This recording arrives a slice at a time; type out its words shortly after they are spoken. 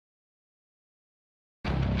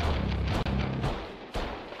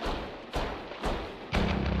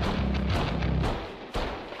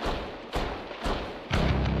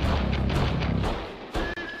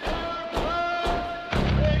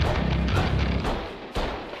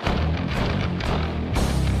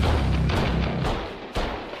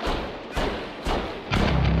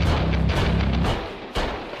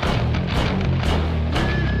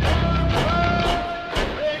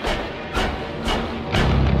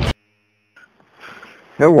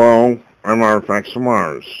Hello, I'm Artifacts of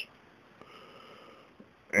Mars,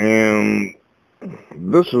 and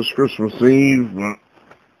this is Christmas Eve, but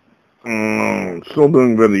still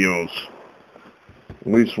doing videos, at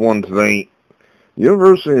least one today.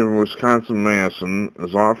 University of Wisconsin-Madison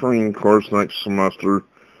is offering a course next semester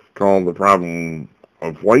called The Problem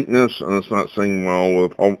of Whiteness, and it's not sitting well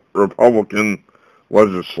with Republican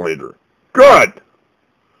legislator. Good!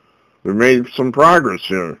 We made some progress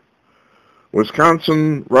here.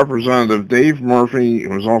 Wisconsin Representative Dave Murphy,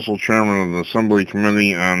 who is also chairman of the Assembly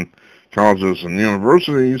Committee on Colleges and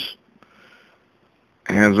Universities,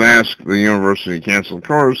 has asked the university to cancel the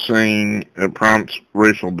course, saying it prompts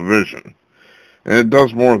racial division. And it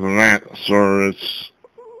does more than that, sir. It's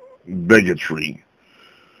bigotry,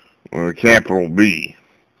 with a capital B.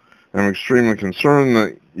 I'm extremely concerned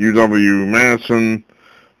that UW-Madison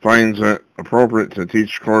finds it appropriate to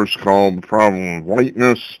teach a course called The Problem of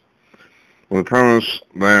Whiteness, with the premise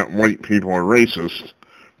that white people are racist,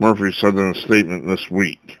 Murphy said in a statement this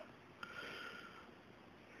week.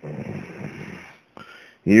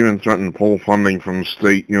 He even threatened to pull funding from the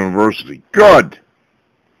state university. Good!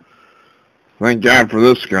 Thank God for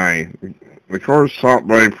this guy. The course taught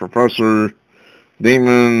by Professor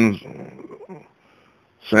Damon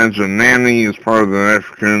Sanjanani is part of the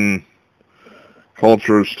African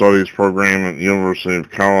Culture Studies program at the University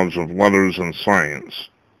of College of Letters and Science.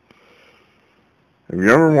 Have you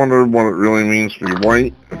ever wondered what it really means to be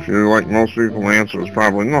white? If you're like most people, the answer is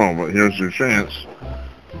probably no, but here's your chance.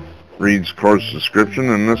 Reads course description.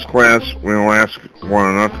 In this class, we'll ask what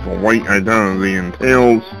an ethical white identity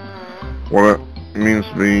entails, what it means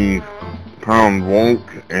to be pound woke,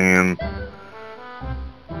 and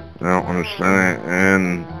I don't understand it,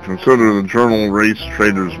 and consider the journal Race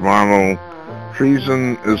Trader's motto,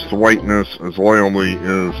 treason is to whiteness as loyalty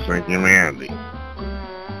is to humanity.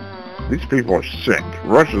 These people are sick.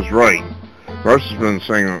 Rush is right. Rush has been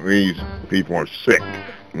saying that these people are sick,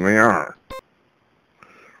 and they are.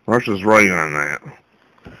 Rush is right on that.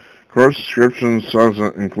 Course description says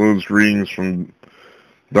it includes readings from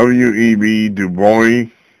W.E.B. Du Bois,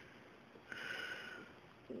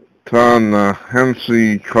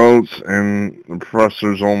 Ta-Nehisi Coates, and the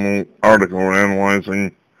professor's own article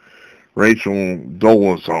analyzing Rachel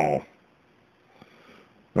Dolezal.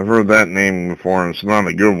 I've heard that name before, and it's not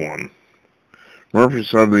a good one. Murphy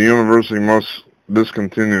said the university must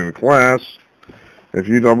discontinue the class if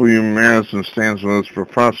UW-Madison stands with its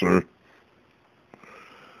professor.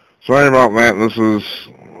 Sorry about that, this is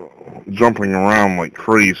jumping around like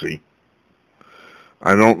crazy.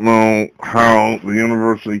 I don't know how the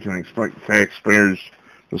university can expect taxpayers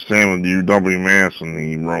to stand with UW-Madison,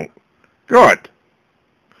 he wrote. Good!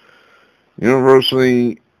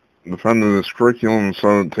 University defended its curriculum and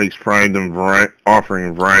said it takes pride in offering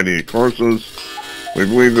a variety of courses. We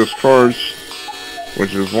believe this course,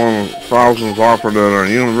 which is one of thousands offered at our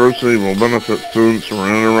university, will benefit students who are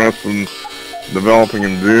interested in developing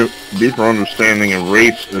a deeper understanding of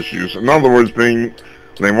race issues. In other words, they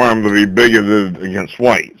want them to be bigoted against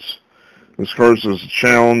whites. This course is a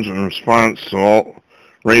challenge in response to all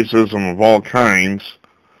racism of all kinds,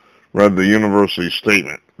 read the university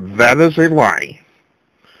statement. That is a lie.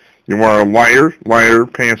 You are a liar, liar,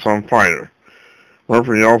 pants on fire.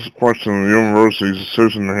 Murphy also questioned the university's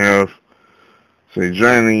decision to have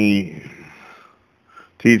Sanjanani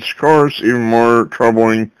teach course. Even more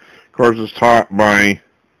troubling, courses taught by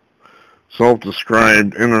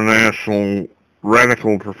self-described international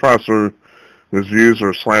radical professor whose views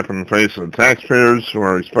are slap in the face of the taxpayers who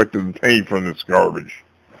are expected to pay for this garbage,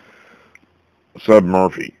 said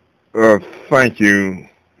Murphy. Thank you,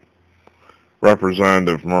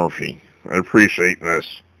 Representative Murphy. I appreciate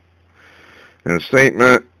this. In a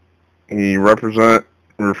statement, he referred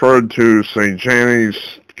to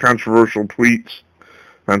Sanjanani's controversial tweets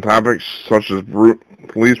on topics such as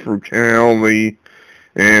police brutality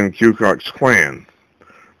and Ku Klux Klan.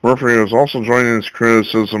 Murphy was also joining his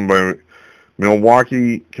criticism by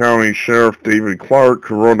Milwaukee County Sheriff David Clark,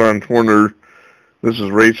 who wrote on Twitter, "This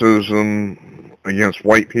is racism against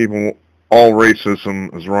white people. All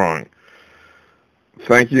racism is wrong."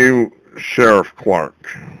 Thank you, Sheriff Clark.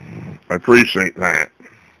 I appreciate that.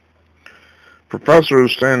 Professor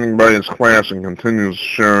is standing by his class and continues to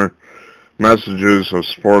share messages of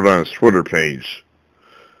support on his Twitter page.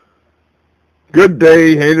 Good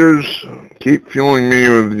day, haters. Keep fueling me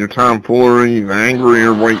with your tomfoolery. The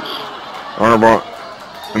angrier whites are about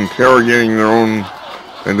interrogating their own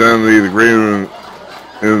identity, the greater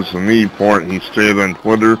is the need for it, he stated on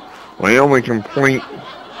Twitter. My only complaint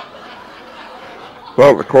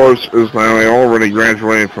about the course is that I already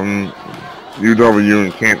graduated from UW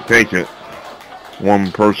and can't take it.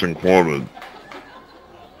 one person quoted.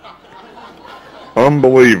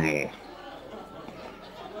 Unbelievable.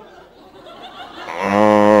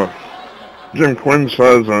 Jim Quinn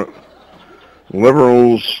says that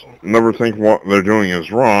liberals never think what they're doing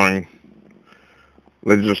is wrong.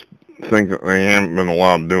 They just think that they haven't been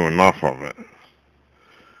allowed to do enough of it.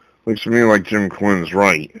 Looks to me like Jim Quinn's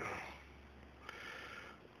right.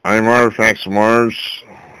 I'm Artifacts of Mars.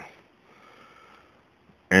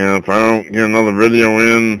 And if I don't get another video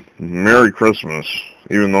in, Merry Christmas.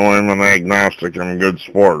 Even though I'm an agnostic, I'm a good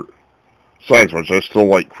sport. Besides which, I still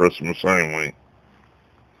like Christmas anyway.